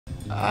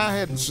I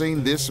hadn't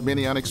seen this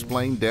many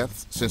unexplained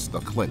deaths since the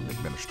Clinton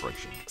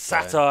administration.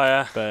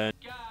 Satire. Burn.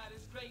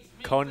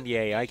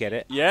 Kanye, I get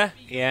it. Yeah?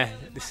 Yeah,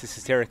 this is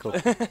satirical.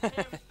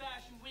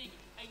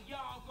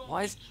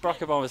 Why is Barack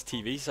Obama's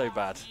TV so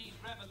bad?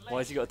 Why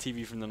has he got a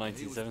TV from the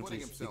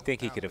 1970s? You'd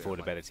think he could afford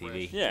a better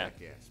TV. Yeah.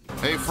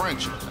 Hey,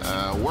 French,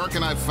 where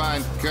can I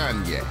find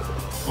Kanye?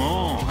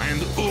 Oh,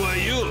 and who are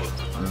you?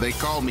 They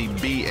call me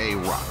B.A.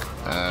 Rock,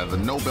 the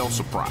Nobel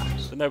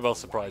Surprise. The Nobel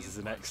Surprise is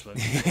an excellent.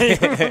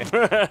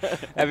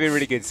 That'd be a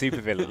really good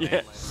supervillain.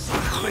 Yeah.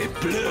 Sacré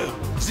bleu!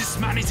 This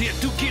man is here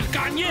to kill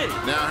Kanye!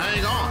 Now,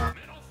 hang on.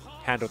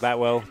 Handled that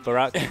well,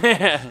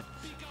 Barack.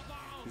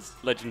 It's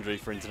legendary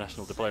for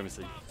international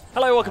diplomacy.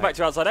 Hello, welcome back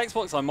to Outside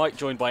Xbox. I'm Mike,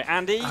 joined by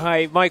Andy.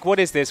 Hi, Mike, what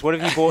is this? What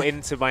have you brought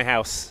into my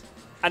house?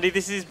 Andy,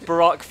 this is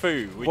Barack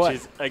Fu, which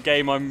is a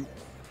game I'm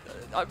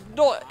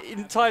not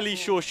entirely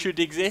sure should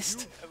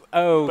exist.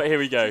 Oh. But here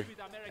we go.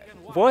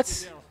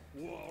 What?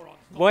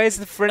 Why is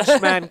the French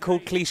man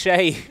called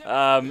Cliché?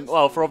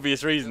 Well, for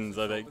obvious reasons,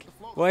 I think.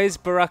 Why has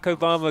Barack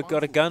Obama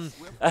got a gun?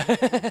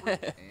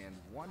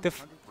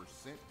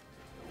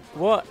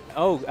 What?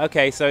 Oh,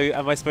 okay, so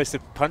am I supposed to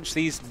punch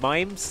these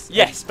mimes?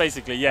 Yes,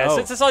 basically, yeah. Oh.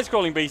 So it's a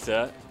side-scrolling beat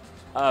 'em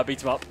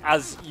up,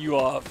 as you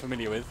are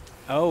familiar with.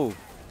 Oh.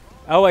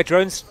 Oh, I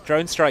drone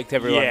striked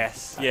everyone.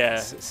 Yes, yeah.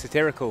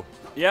 Satirical.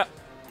 Yep.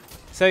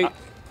 So,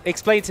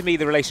 explain to me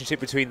the relationship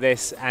between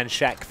this and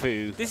Shaq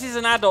Fu. This is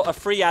an add-on, a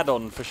free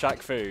add-on for Shaq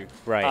Fu.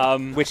 Right.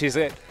 Which is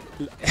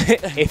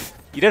if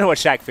you don't know what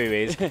Shaq Fu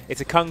is, it's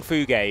a kung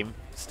fu game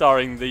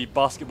starring the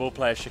basketball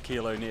player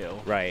Shaquille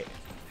O'Neal. Right.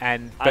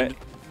 And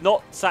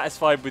not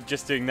satisfied with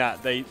just doing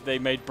that, they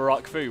made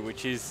Barack Fu,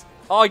 which is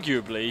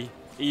arguably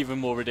even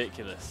more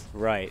ridiculous.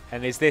 Right.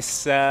 And is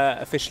this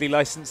officially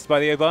licensed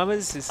by the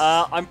Obamas?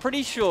 I'm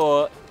pretty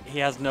sure he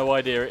has no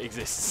idea it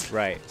exists.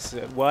 Right. So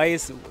why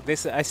is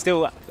this?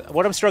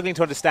 What I'm struggling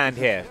to understand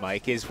here,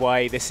 Mike, is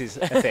why this is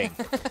a thing.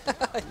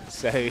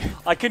 So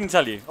I couldn't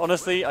tell you.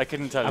 Honestly, I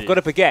couldn't tell you. I've got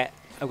a baguette.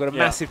 I've got a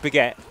massive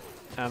baguette.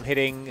 I'm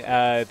hitting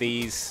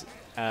these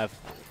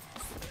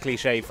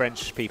cliché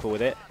French people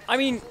with it. I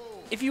mean,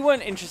 if you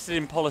weren't interested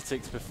in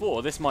politics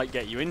before, this might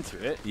get you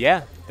into it.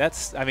 Yeah,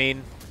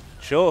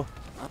 sure.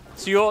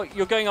 So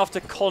you're going after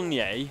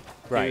Kanye,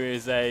 right, who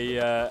is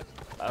a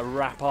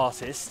rap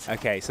artist.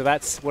 Okay, so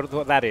that's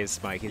what that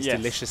is, Mike. It's yes.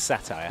 delicious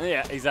satire.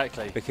 Yeah,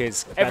 exactly.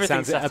 Because that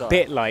sounds a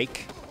bit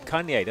like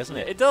Kanye, doesn't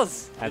it? It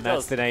does. And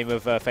that's the name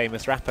of a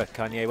famous rapper,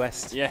 Kanye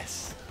West.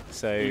 Yes.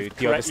 So You've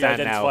do you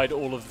understand now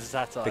all of the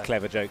satire. The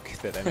clever joke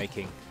that they're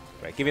making?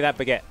 Right, give me that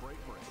baguette.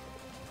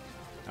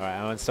 All right,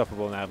 I'm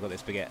unstoppable now. I've got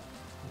this baguette.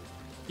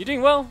 You're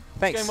doing well.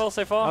 Thanks. It's going well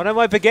so far. Oh no,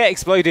 my baguette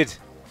exploded.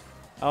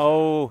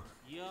 Oh.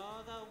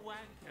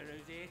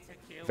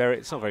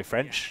 It's not very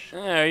French.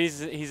 No, he's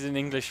an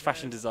English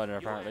fashion designer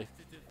apparently.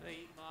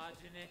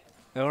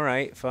 All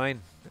right,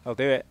 fine. I'll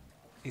do it.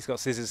 He's got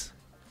scissors.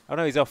 Oh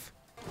no, he's off.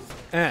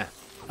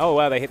 Oh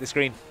wow, they hit the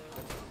screen.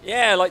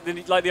 Yeah, like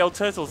the old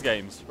Turtles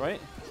games, right?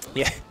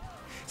 Yeah.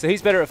 So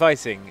who's better at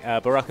fighting,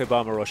 Barack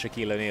Obama or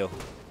Shaquille O'Neal?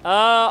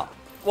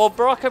 Well,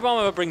 Barack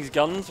Obama brings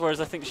guns,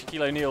 whereas I think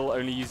Shaquille O'Neal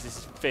only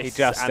uses fists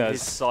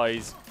his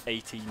size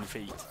 18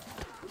 feet.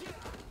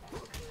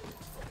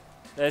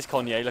 There's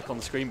Kanye, look on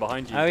the screen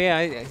behind you. Oh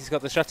yeah, he's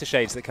got the shutter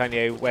shades that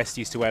Kanye West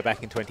used to wear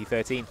back in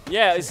 2013.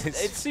 Yeah,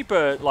 it's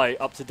super like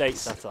up-to-date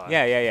satire.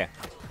 Yeah.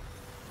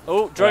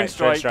 Oh, drone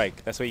strike. Drone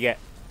strike, that's what you get.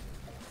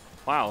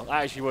 Wow,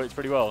 that actually works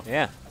pretty well.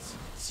 Yeah.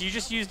 So you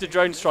just used a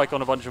drone strike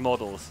on a bunch of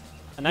models.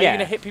 And now you're going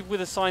to hit people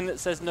with a sign that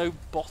says no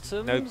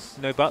bottoms?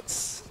 No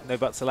butts. No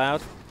butts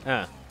allowed.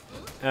 Just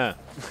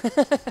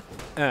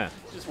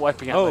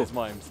wiping out those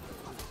mimes.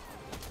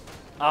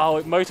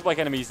 Oh, motorbike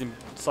enemies in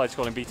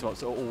side-scrolling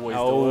beat-em-ups are always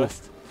the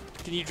worst.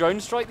 Can you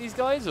drone strike these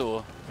guys,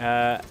 or?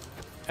 I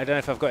don't know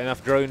if I've got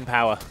enough drone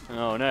power.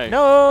 Oh, no.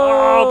 No!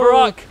 Oh,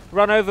 Barack!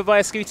 Run over by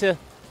a scooter.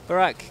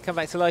 Barack, come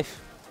back to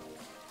life.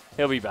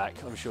 He'll be back,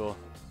 I'm sure.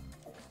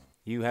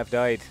 You have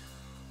died.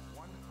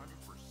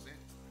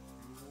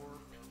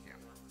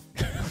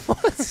 100%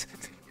 What?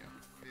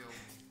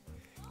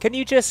 Can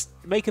you just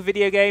make a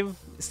video game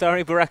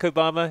starring Barack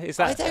Obama? Is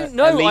that I don't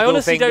know. I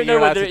honestly don't know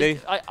whether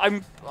it's...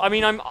 I'm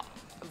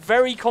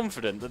very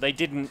confident that they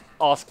didn't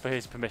ask for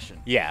his permission.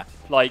 Yeah.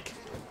 Like,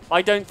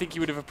 I don't think he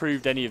would have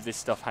approved any of this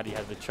stuff had he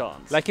had the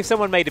chance. Like if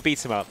someone made a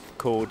beat-em-up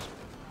called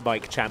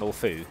Mike Channel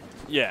Fu.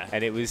 Yeah.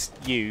 And it was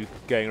you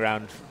going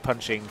around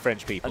punching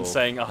French people. And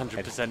saying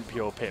 100%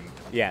 pure pimp.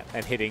 Yeah,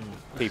 and hitting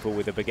people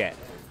with a baguette.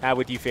 How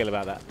would you feel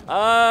about that?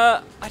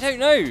 I don't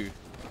know.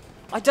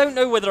 I don't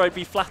know whether I'd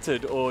be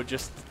flattered or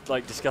just,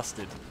 like,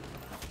 disgusted.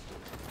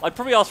 I'd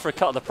probably ask for a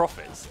cut of the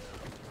profits.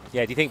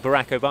 Yeah, do you think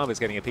Barack Obama's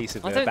getting a piece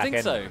of the back end? I don't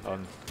think so.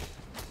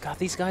 God,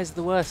 these guys are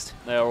the worst.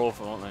 They are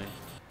awful, aren't they?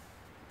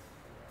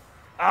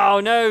 Oh,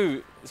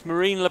 no! It's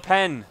Marine Le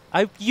Pen.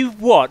 You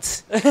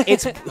what?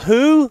 It's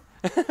who?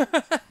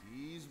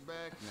 He's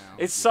back now.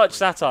 It's such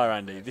satire,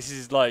 Andy. This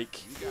is like...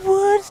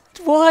 What?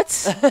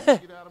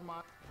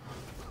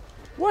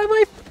 Why am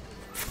I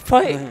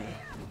fighting?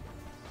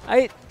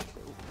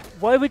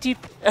 Why would you...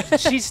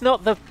 She's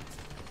not the...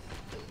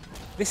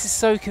 This is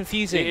so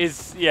confusing. It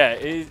is, yeah.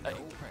 It is,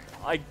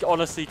 I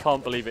honestly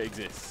can't believe it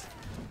exists.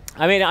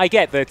 I mean, I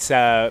get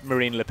that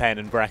Marine Le Pen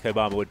and Barack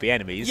Obama would be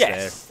enemies.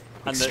 Yes.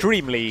 They're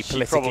extremely she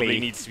politically probably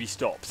needs to be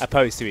stopped.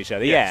 opposed to each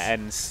other. Yes. Yeah,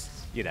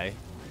 and you know,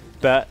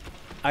 but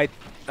I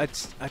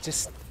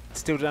just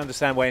still don't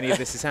understand why any of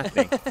this is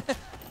happening.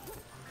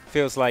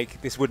 Feels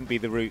like this wouldn't be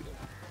the route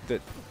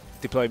that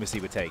diplomacy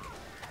would take.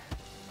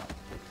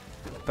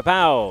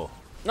 Pow!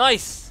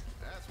 Nice.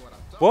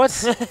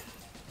 What?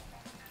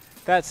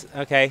 That's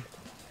okay.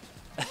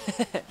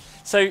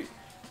 So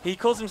he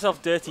calls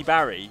himself Dirty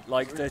Barry,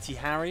 like Dirty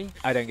Harry.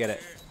 I don't get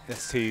it.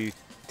 That's too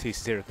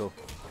satirical.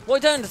 What I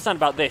don't understand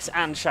about this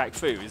and Shaq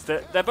Fu is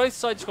that they're both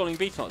side-scrolling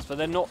beat-em-ups, but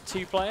they're not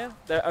two-player.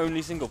 They're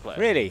only single-player.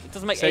 Really? It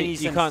doesn't make so any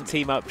sense. you can't to me.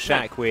 team up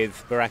Shaq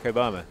with Barack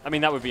Obama. I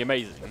mean, that would be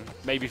amazing.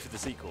 Maybe for the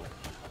sequel.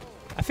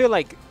 I feel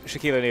like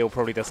Shaquille O'Neal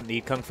probably doesn't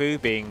need kung fu,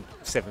 being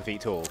 7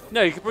 feet tall.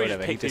 No, you could probably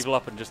Whatever, just pick people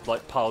up and just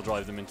like pile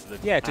drive them into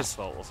the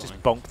asphalt or something.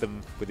 Just bonk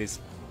them with his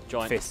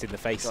giant fist in the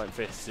face. Giant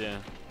fists, yeah.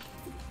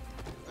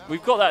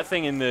 We've got that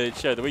thing in the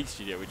Show of the Week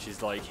studio, which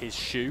is like his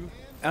shoe.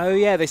 Oh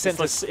yeah, they sent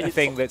like us a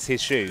thing that's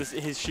his shoe.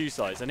 His shoe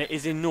size, and it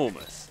is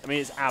enormous. I mean,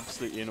 it's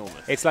absolutely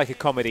enormous. It's like a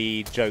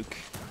comedy joke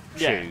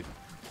Yeah. shoe.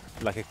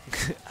 Like a,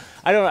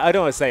 I don't want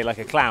to say like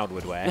a clown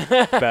would wear,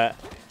 but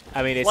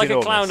I mean it's like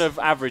enormous. a clown of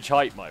average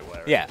height might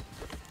wear it. Yeah.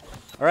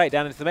 All right,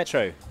 down into the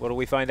metro. What do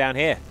we find down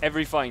here?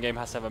 Every fighting game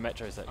has to have a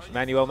metro section.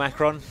 Emmanuel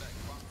Macron.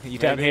 Are you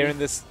down here in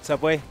this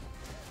subway?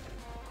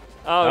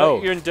 Oh,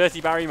 look, you're in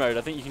Dirty Barry mode.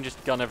 I think you can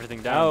just gun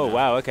everything down. Oh now.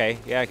 wow, okay,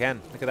 yeah I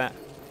can. Look at that.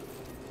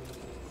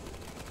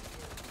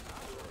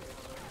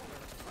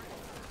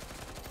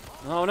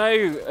 Oh no,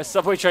 a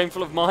subway train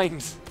full of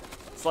mimes.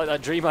 It's like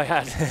that dream I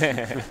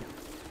had.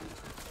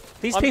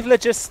 These people are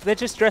they're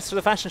just dressed for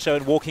the fashion show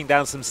and walking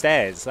down some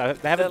stairs. They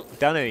haven't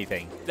done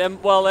anything. They're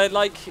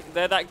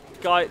that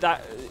guy,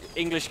 that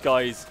English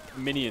guy's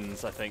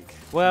minions, I think.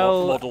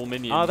 Well, model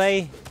minions. are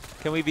they?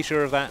 Can we be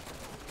sure of that?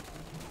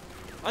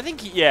 I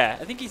think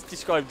I think he's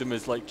described them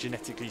as like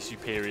genetically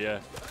superior.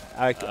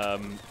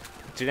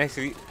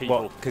 Genetically,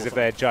 people because of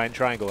their giant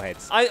triangle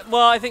heads.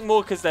 I think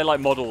more because they're like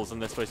models and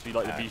they're supposed to be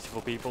like the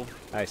beautiful people.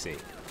 I see.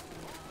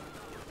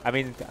 I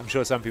mean, I'm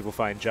sure some people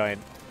find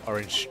giant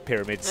orange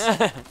pyramids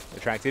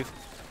attractive.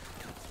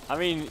 I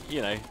mean,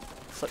 you know,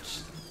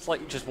 it's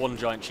like just one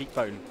giant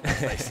cheekbone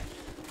face.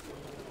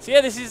 So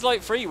yeah, this is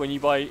like free when you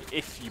buy,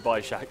 if you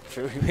buy Shaq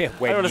Fu. Yeah,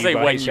 I don't want to say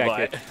when you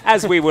buy it.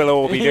 As we will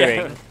all be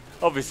Yeah, doing.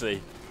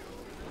 obviously.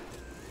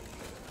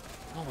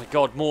 Oh my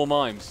god, more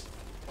mimes.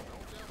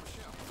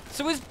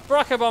 So is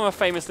Barack Obama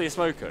famously a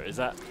smoker? Is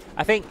that?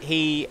 I think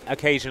he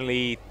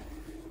occasionally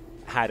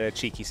had a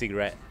cheeky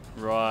cigarette.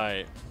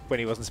 Right. When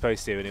he wasn't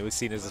supposed to, and it was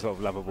seen as a sort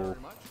of lovable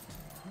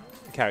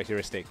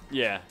characteristic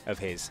of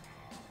his.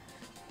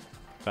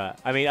 But,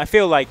 I mean, I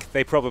feel like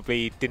they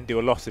probably didn't do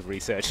a lot of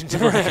research into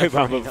Barack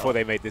Obama before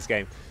they made this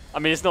game. I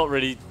mean, it's not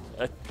really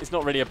a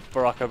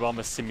Barack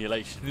Obama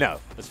simulation. No.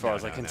 As far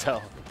as I can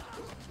tell.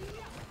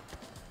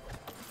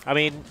 I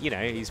mean, you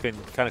know, he's been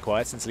kind of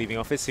quiet since leaving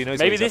office. Who knows?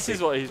 Maybe this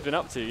is what he's been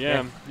up to.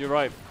 Yeah, you're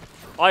right.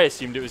 I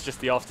assumed it was just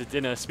the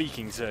after-dinner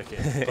speaking circuit,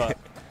 but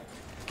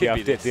the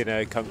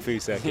after-dinner kung fu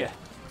circuit. Yeah.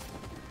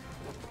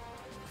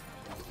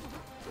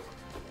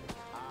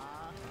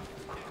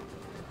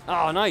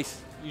 Oh,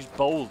 nice. He's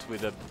bowled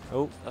with a.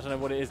 Oh, I don't know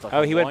what it is.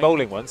 Like he went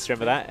bowling once.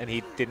 Remember that? And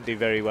he didn't do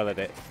very well at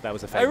it. That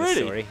was a famous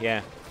story.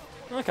 Yeah.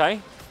 Okay.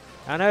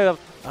 I know.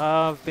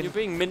 I've been You're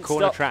being minced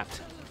corner up.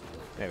 trapped.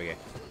 There we go.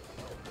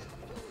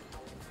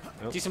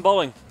 Do some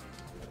bowling.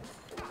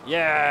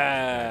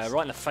 Yeah,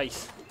 right in the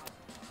face.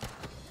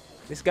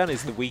 This gun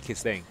is the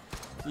weakest thing.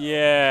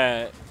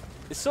 Yeah,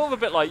 it's sort of a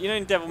bit like, you know,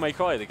 in Devil May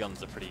Cry, the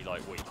guns are pretty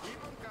like weak.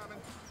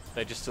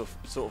 They're just sort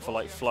of for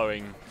like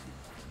flowing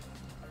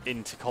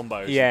into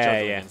combos, and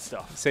juggling and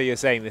stuff. So you're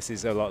saying this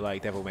is a lot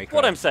like Devil May Cry?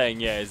 What I'm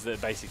saying, yeah, is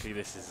that basically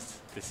this is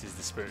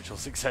the spiritual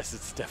successor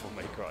to Devil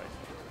May Cry.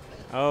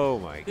 Oh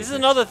my goodness. This is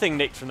another thing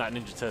nicked from that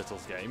Ninja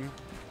Turtles game.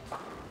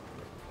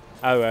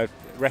 Oh,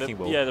 Wrecking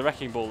Ball. Yeah, the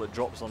Wrecking Ball that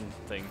drops on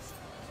things.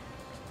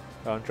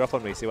 Go on, drop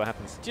on me, see what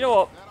happens. Do you know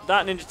what?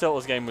 That Ninja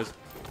Turtles game was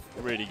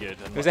really good.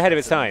 It was ahead of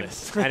its time,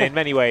 and in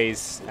many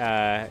ways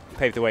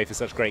paved the way for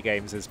such great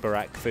games as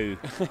Barack Fu.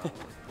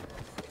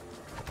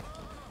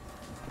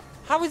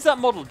 How is that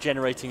model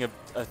generating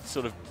a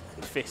sort of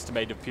fist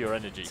made of pure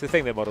energy? It's the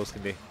thing that models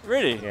can do.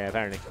 Really? Yeah,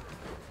 apparently.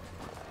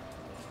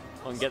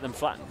 And get them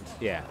flattened?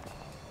 Yeah.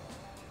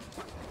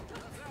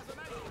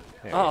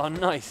 Oh,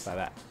 nice. Like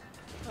that.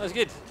 That was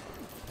good.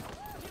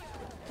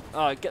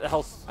 Oh, get the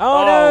whole...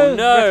 Oh,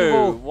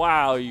 no!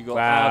 Wow, you got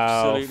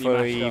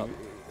absolutely mashed up.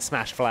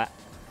 Smash flat.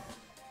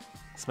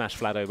 Smash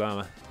flat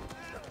Obama.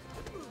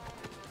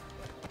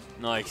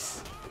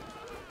 Nice.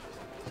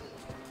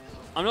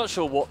 I'm not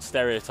sure what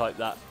stereotype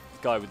that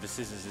guy with the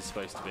scissors is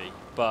supposed to be,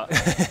 but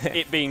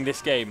it being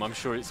this game, I'm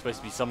sure it's supposed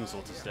to be some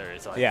sort of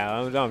stereotype. Yeah,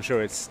 I'm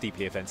sure it's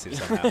deeply offensive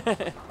somehow.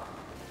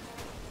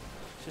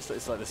 Just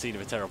it's like the scene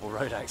of a terrible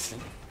road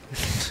accident.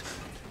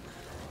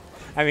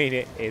 I mean,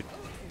 it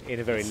in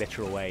a very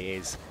literal way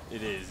is.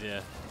 It is,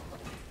 yeah.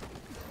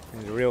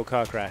 It's a real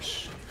car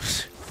crash.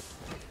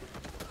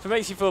 If it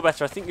makes you feel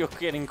better, I think you're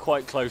getting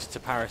quite close to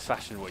Paris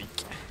Fashion Week.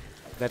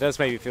 That does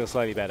make me feel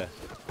slightly better.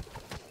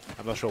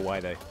 I'm not sure why,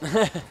 though.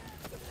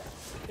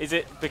 Is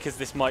it because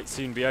this might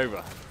soon be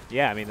over?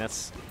 Yeah, I mean,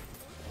 that's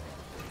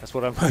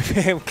what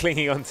I'm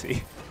clinging on to.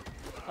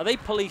 Are they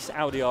police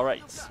Audi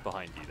R8s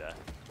behind you there?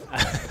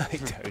 I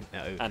don't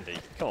know. Andy,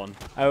 come on.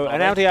 Oh,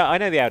 an Audi I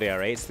know the Audi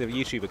R8. It's the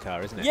YouTuber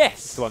car, isn't it? Yes!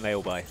 It's the one they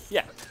all buy.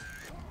 Yeah.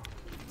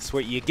 It's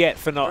what you get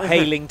for not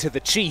hailing to the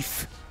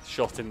chief.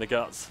 Shot in the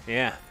guts.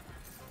 Yeah.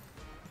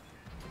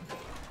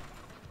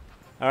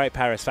 All right,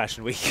 Paris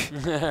Fashion Week.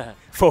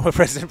 Former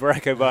President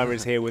Barack Obama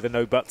is here with a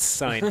no buts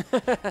sign.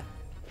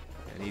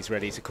 And he's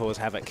ready to cause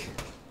havoc.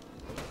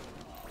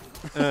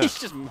 He's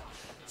just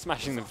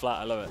smashing them flat.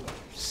 I love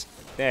it.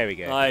 There we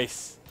go.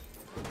 Nice.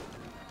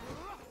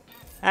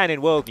 And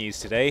in world news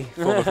today,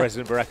 former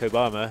President Barack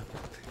Obama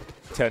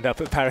turned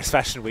up at Paris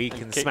Fashion Week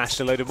and smashed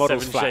a load of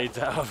models flat. 7 shades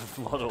out of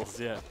models,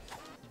 yeah.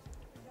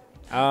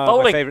 Oh,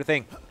 bowling. My favourite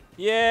thing.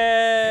 Yeah.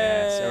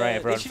 Yes. All right,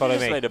 everyone, follow me.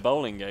 They should have made a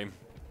bowling game.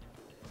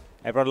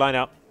 Everyone line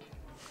up.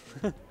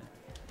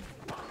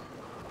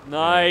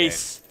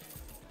 Nice.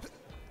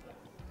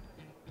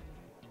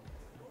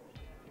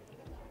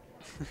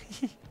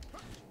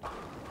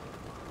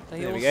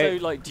 They also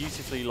like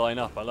dutifully line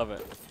up. I love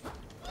it.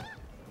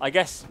 I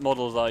guess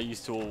models are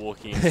used to all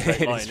walking in a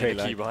straight line in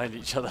a queue behind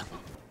each other.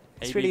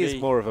 This really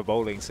is more of a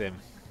bowling sim.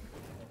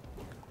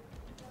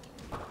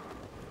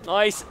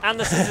 Nice, and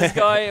the scissors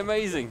guy,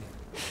 amazing.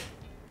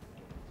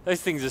 Those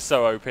things are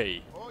so OP.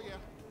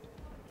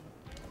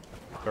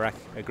 Barack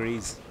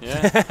agrees.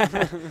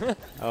 Yeah.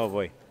 Oh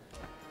boy.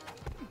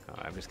 Oh,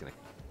 I'm just gonna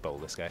bowl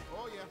this guy.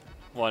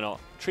 Why not?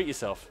 Treat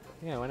yourself.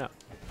 Yeah, why not?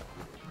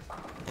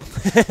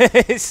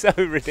 It's so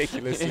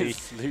ridiculously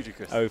it's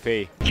ludicrous. OP.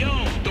 Yo,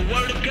 the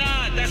word of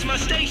God, that's my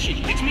station.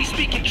 It's me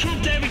speaking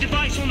truth to every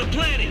device on the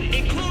planet,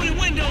 including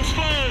Windows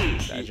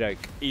phones. That joke.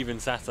 Even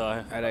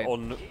satire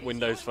on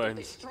Windows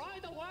phones.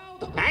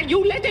 And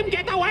you let him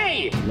get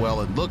away!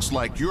 Well, it looks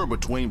like you're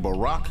between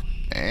Barack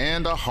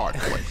and a hard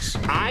place.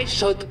 I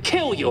should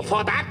kill you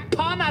for that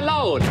pun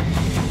alone!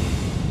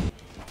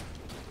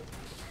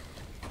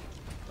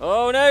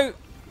 Oh no!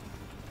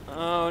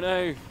 Oh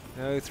no!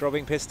 No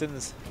throbbing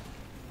pistons.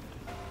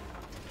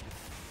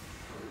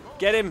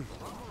 Get him!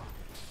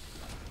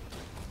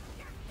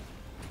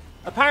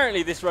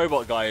 Apparently this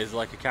robot guy is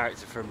like a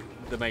character from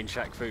the main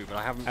Shaq Fu, but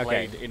I haven't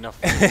played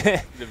enough of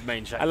the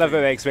main Shaq Fu. I love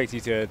that they expect you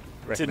to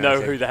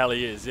know who the hell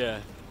he is, yeah.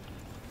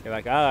 You're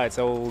like, it's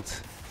old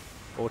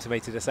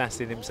automated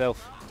assassin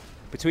himself.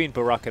 Between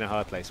Barack and a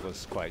hard place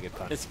was quite a good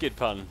pun. It's a good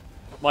pun.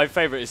 My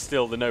favourite is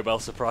still the Nobel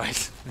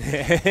surprise.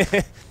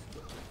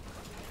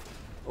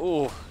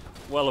 Oh,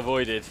 well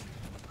avoided.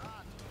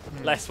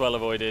 Less well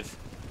avoided.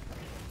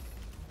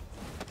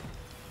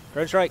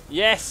 Drone strike.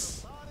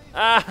 Yes!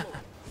 Ah!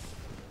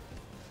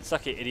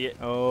 Suck it, idiot.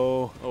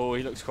 Oh. Oh,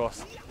 he looks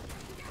cross.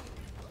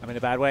 I'm in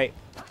a bad way.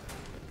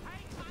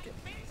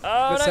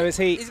 Oh, but no. so is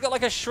he. He's got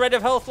like a shred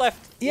of health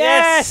left.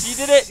 Yes!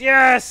 You did it!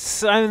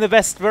 Yes! I'm the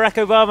best Barack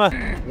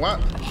Obama. What?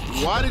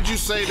 Why did you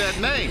say that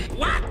name?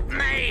 What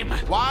name?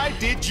 Why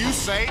did you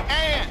say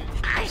Ann?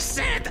 I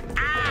said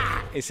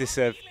Is this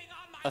a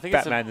I think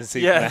Batman and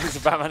Superman? Yeah, it's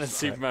a Batman and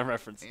Superman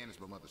reference. Ann is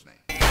my mother's name.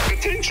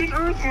 Attention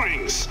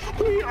Earthlings!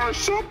 We are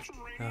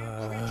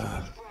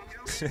subterranean.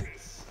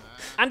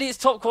 Andy, it's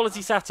top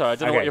quality satire. I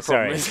don't know what your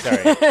problem is.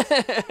 Sorry.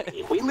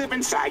 We live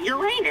inside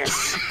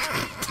Uranus.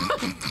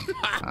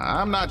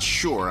 I'm not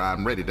sure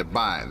I'm ready to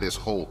buy this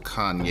whole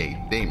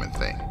Kanye Damon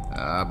thing.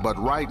 But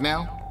right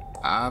now,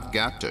 I've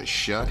got to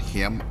shut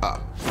him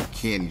up.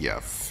 Can you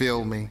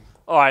feel me?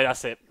 All right,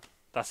 that's it.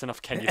 That's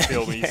enough. Can you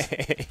feel me?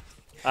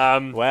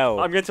 Well,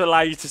 I'm going to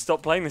allow you to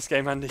stop playing this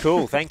game, Andy.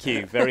 Cool, thank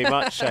you very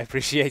much. I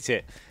appreciate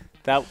it.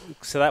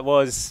 So that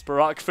was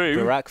Barack Fu.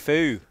 Barack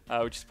Fu.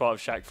 Which is part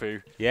of Shaq Fu.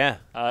 Yeah.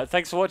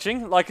 Thanks for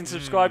watching. Like and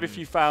subscribe if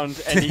you found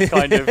any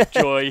kind of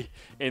joy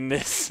in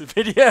this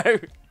video.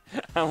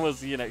 And we'll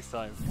see you next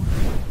time.